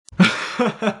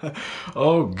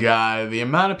Oh god, the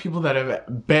amount of people that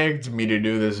have begged me to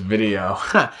do this video.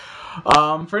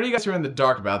 For any of you guys who are in the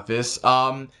dark about this,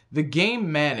 the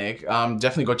Game Manic,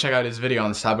 definitely go check out his video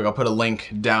on this topic. I'll put a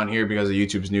link down here because of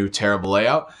YouTube's new terrible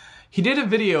layout. He did a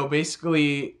video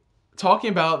basically talking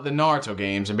about the Naruto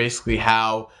games and basically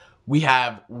how we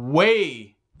have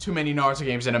way too many Naruto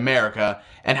games in America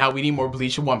and how we need more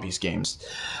Bleach and One Piece games.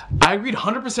 I agreed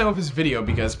 100% with his video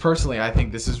because personally I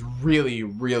think this is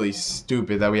really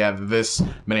stupid that we have this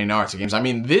many Naruto games. I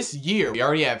mean, this year we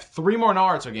already have 3 more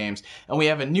Naruto games and we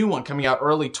have a new one coming out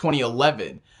early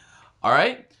 2011.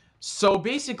 Alright? So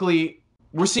basically,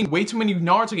 we're seeing way too many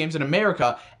Naruto games in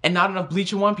America and not enough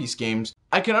Bleach and One Piece games.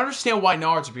 I can understand why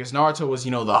Naruto, because Naruto was,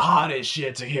 you know, the hottest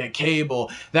shit to hit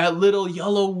cable. That little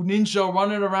yellow ninja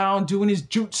running around doing his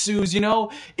jutsus, you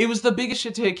know? It was the biggest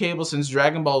shit to hit cable since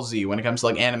Dragon Ball Z when it comes to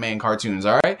like anime and cartoons,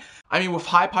 alright? I mean, with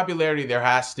high popularity, there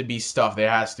has to be stuff. There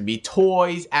has to be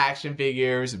toys, action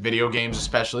figures, video games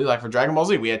especially. Like for Dragon Ball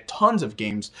Z, we had tons of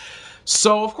games.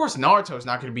 So, of course, Naruto is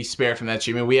not going to be spared from that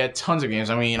treatment. We had tons of games.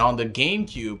 I mean, on the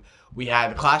GameCube, we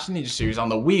had the Clash of Ninja series. On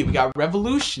the Wii, we got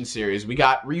Revolution series. We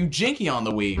got Ryujinki on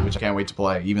the Wii, which I can't wait to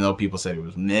play, even though people said it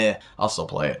was meh. I'll still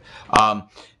play it.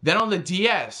 Then on the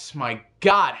DS, my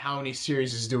god, how many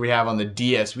series do we have on the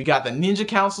DS? We got the Ninja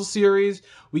Council series.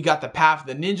 We got the Path of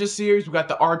the Ninja series. We got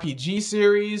the RPG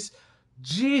series.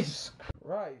 Jesus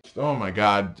Christ. Oh my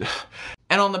god.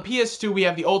 And on the PS2, we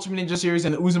have the Ultimate Ninja series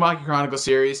and the Uzumaki Chronicle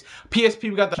series. PSP,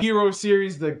 we got the Hero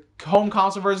series, the home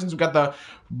console versions. We got the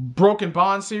Broken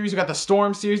Bond series. We got the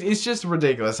Storm series. It's just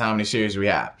ridiculous how many series we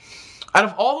have. Out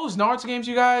of all those Naruto games,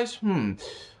 you guys,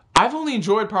 I've only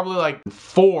enjoyed probably like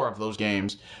 4 of those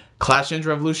games. Clash Ninja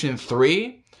Revolution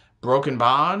 3, Broken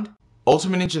Bond,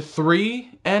 Ultimate Ninja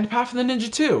 3, and Path of the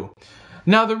Ninja 2.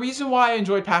 Now, the reason why I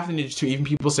enjoyed Path of the Ninja 2, even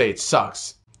people say it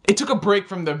sucks, it took a break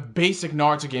from the basic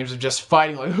Naruto games of just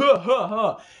fighting like,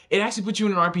 It actually put you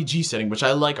in an RPG setting, which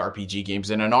I like RPG games,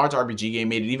 and a Naruto RPG game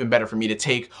made it even better for me to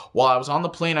take while I was on the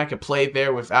plane. I could play it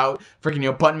there without freaking,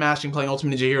 you know, button mashing, playing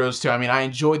Ultimate Ninja Heroes 2. I mean, I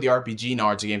enjoyed the RPG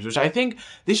Naruto games, which I think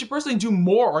they should personally do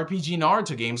more RPG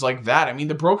Naruto games like that. I mean,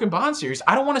 the Broken Bond series,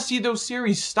 I don't want to see those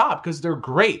series stop because they're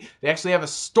great. They actually have a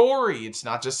story. It's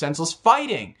not just senseless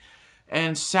fighting.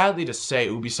 And sadly to say,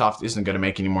 Ubisoft isn't going to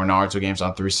make any more Naruto games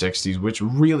on 360s, which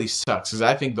really sucks, because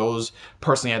I think those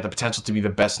personally had the potential to be the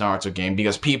best Naruto game,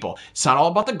 because people, it's not all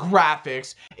about the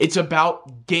graphics, it's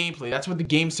about gameplay. That's what the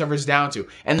game suffers down to.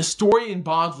 And the story in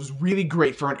Bonds was really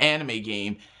great for an anime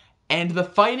game. And the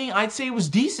fighting, I'd say it was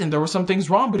decent. There were some things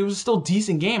wrong, but it was still a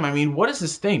decent game. I mean, what is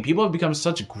this thing? People have become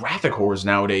such graphic whores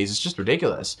nowadays. It's just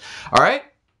ridiculous. All right?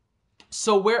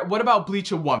 So what about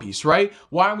Bleach and One Piece, right?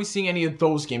 Why aren't we seeing any of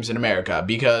those games in America?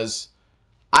 Because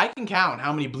I can count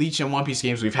how many Bleach and One Piece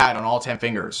games we've had on all 10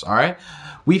 fingers, all right?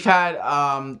 We've had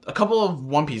a couple of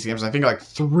One Piece games. I think like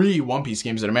 3 One Piece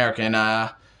games in America and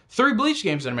 3 Bleach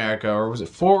games in America. Or was it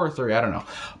 4 or 3? I don't know.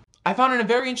 I found it a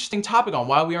very interesting topic on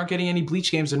why we aren't getting any Bleach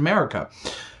games in America.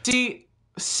 See,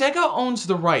 Sega owns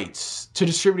the rights to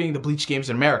distributing the Bleach games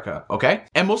in America, okay?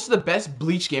 And most of the best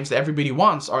Bleach games that everybody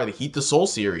wants are the Heat the Soul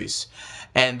series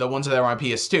and the ones that are on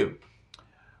PS2.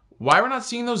 Why we're not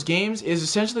seeing those games is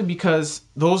essentially because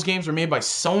those games were made by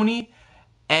Sony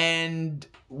and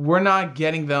we're not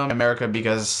getting them in America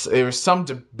because there was some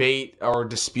debate or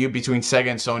dispute between Sega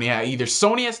and Sony. Either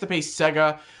Sony has to pay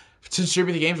Sega to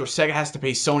distribute the games, or Sega has to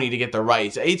pay Sony to get the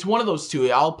rights. It's one of those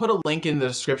two. I'll put a link in the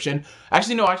description.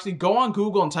 Actually, no, go on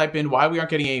Google and type in why we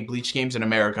aren't getting any Bleach games in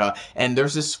America. And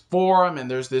there's this forum and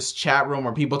there's this chat room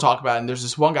where people talk about it. And there's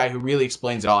this one guy who really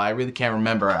explains it all. I really can't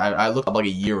remember. I looked up like a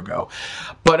year ago.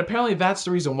 But apparently that's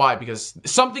the reason why. Because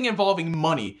something involving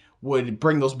money would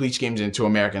bring those Bleach games into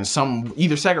America. And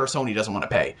either Sega or Sony doesn't want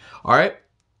to pay. Alright?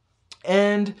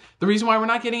 And the reason why we're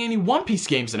not getting any One Piece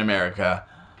games in America.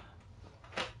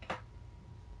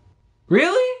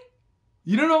 Really?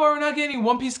 You don't know why we're not getting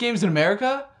One Piece games in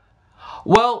America?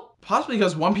 Well, possibly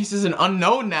because One Piece is an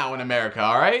unknown now in America,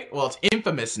 alright? Well, it's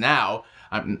infamous now.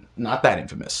 I'm not that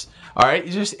infamous. Alright?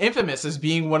 It's just infamous as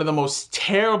being one of the most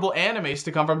terrible animes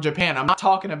to come from Japan. I'm not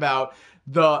talking about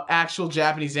the actual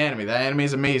Japanese anime. That anime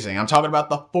is amazing. I'm talking about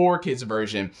the 4Kids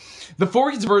version. The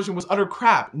 4Kids version was utter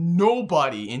crap.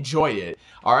 Nobody enjoyed it.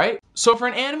 Alright? So for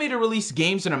an anime to release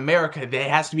games in America, there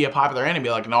has to be a popular anime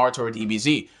like Naruto or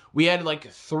DBZ. We had like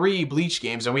 3 Bleach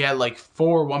games and we had like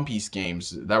 4 One Piece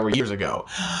games that were years ago.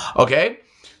 Okay?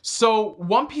 So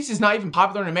One Piece is not even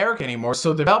popular in America anymore,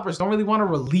 so developers don't really want to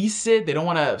release it. They don't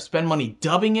want to spend money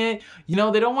dubbing it. You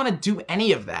know, they don't want to do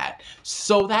any of that.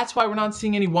 So that's why we're not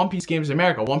seeing any One Piece games in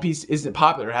America. One Piece isn't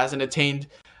popular. It hasn't attained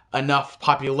enough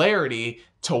popularity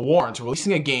to warrant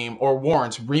releasing a game or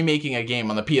warrant remaking a game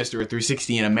on the PS3 or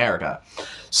 360 in America.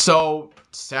 So,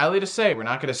 sadly to say, we're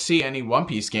not going to see any One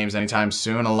Piece games anytime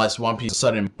soon unless One Piece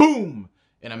sudden boom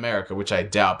in America, which I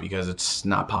doubt because it's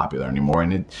not popular anymore,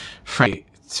 and frankly,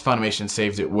 Funimation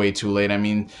saved it way too late. I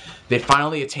mean, they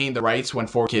finally attained the rights when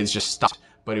 4Kids just stopped,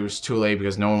 but it was too late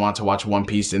because no one wanted to watch One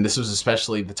Piece, and this was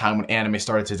especially the time when anime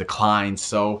started to decline.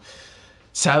 So,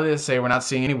 sadly to say, we're not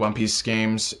seeing any One Piece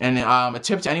games. And a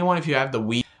tip to anyone, if you have the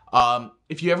Wii,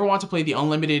 if you ever want to play the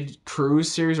Unlimited Cruise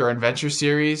series or Adventure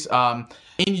series,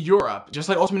 in Europe, just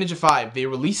like Ultimate Ninja 5, they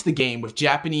released the game with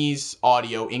Japanese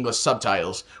audio, English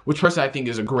subtitles, which personally I think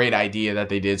is a great idea that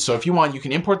they did. So if you want, you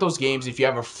can import those games. If you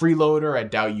have a freeloader, I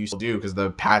doubt you still do because the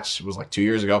patch was like 2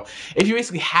 years ago. If you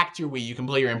basically hacked your Wii, you can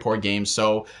play your import games.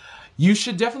 So you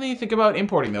should definitely think about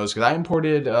importing those because I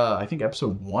imported, I think,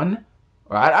 episode 1.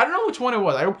 I don't know which one it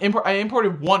was. I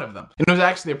imported one of them. And it was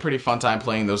actually a pretty fun time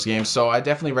playing those games. So I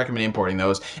definitely recommend importing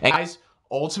those. And guys,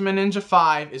 Ultimate Ninja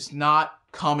 5 is not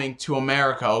coming to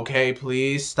America, okay?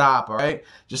 Please stop, alright?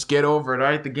 Just get over it,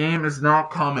 alright? The game is not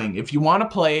coming. If you want to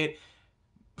play it,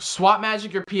 swap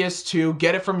magic your PS2,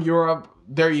 get it from Europe.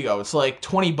 There you go. It's like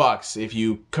 20 bucks if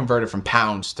you convert it from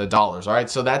pounds to dollars, alright?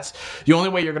 So that's the only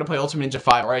way you're going to play Ultimate Ninja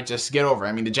 5, alright? Just get over it.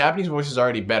 I mean, the Japanese voice is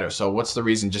already better, so what's the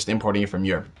reason just importing it from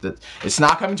Europe? It's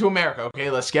not coming to America,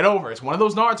 okay? Let's get over it. It's one of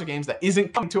those Naruto games that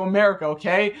isn't coming to America,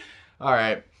 okay?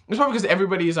 Alright. It's probably because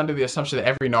everybody is under the assumption that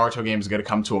every Naruto game is going to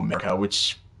come to America,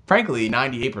 which, frankly,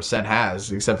 98%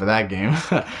 has, except for that game.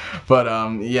 But,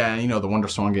 yeah, you know, the Wonder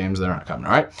Swan games, they're not coming,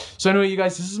 alright? So anyway, you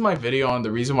guys, this is my video on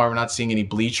the reason why we're not seeing any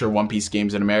Bleach or One Piece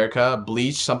games in America.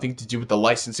 Bleach, something to do with the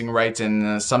licensing rights,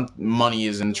 and some money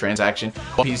is in the transaction.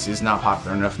 One Piece is not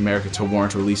popular enough in America to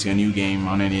warrant releasing a new game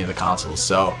on any of the consoles.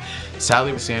 So, sadly,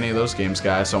 we won't see any of those games,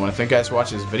 guys. So I want to thank you guys for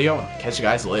watching this video, and I'll catch you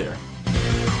guys later.